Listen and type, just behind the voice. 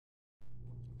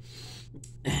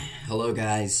Hello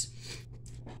guys,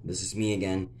 this is me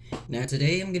again. Now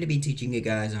today I'm going to be teaching you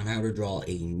guys on how to draw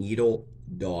a needle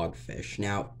dogfish.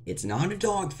 Now, it's not a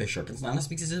dogfish shark, it's not a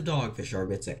species of dogfish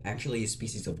shark, it's actually a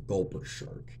species of gulper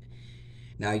shark.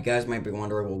 Now you guys might be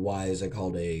wondering, well, why is it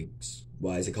called a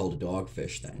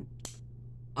dogfish then?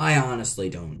 I honestly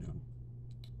don't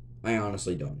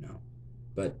know.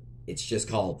 But it's just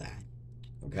called that,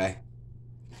 okay?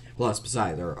 Plus,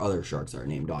 besides, there are other sharks that are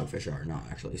named dogfish that are not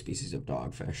actually a species of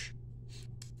dogfish.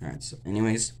 Alright, so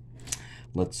anyways,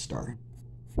 let's start.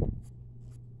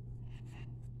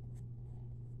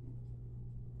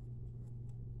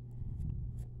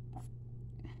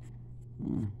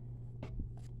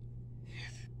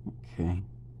 Okay.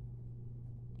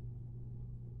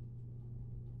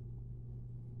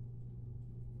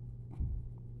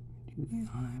 Do the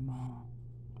eyeball.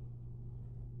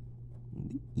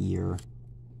 The ear.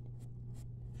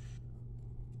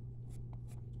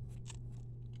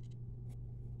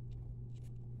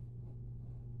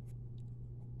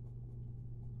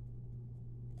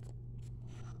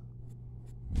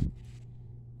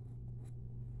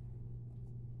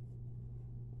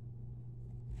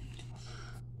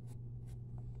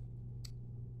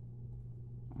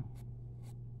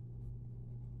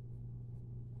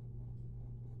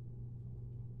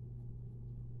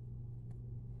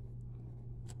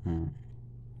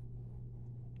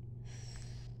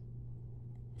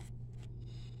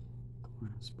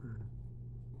 Clasper.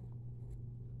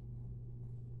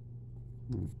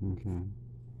 Okay.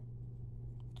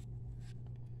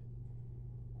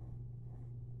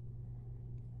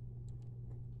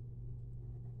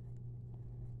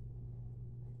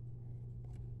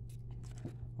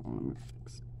 Let me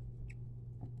fix it.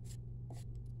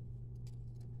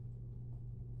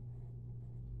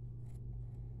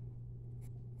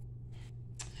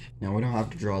 Now we don't have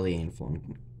to draw the anal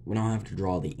fin. We don't have to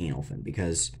draw the anal fin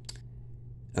because,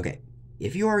 okay,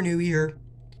 if you are new here,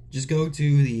 just go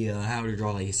to the how to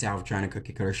draw a South China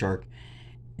cookie cutter shark,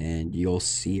 and you'll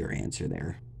see your answer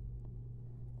there.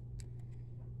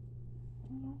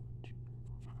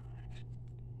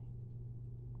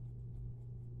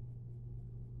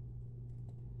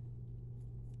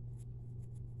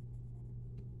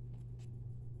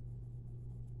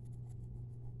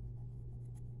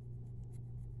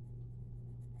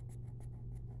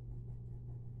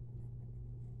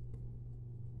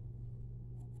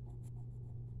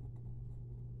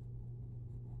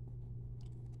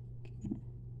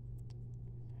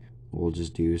 We'll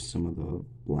just do some of the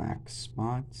black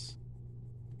spots.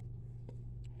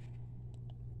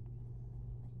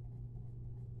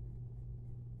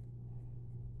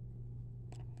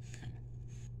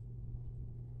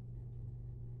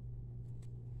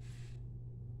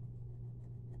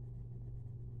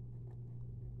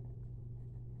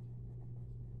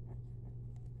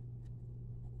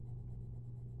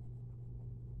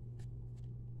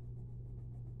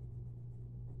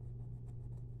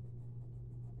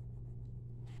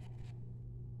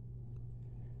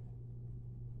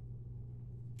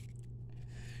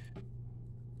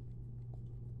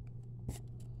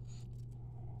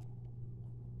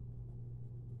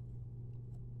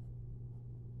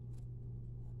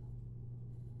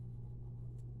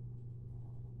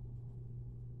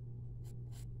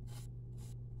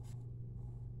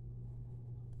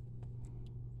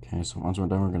 Okay, so once we're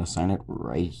done, we're going to sign it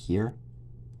right here.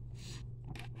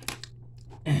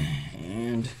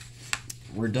 And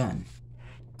we're done.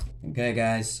 Okay,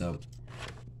 guys, so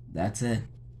that's it.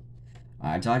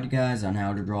 I taught you guys on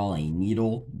how to draw a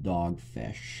needle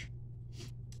dogfish.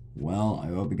 Well, I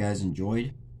hope you guys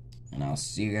enjoyed, and I'll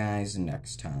see you guys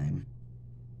next time.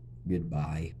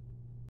 Goodbye.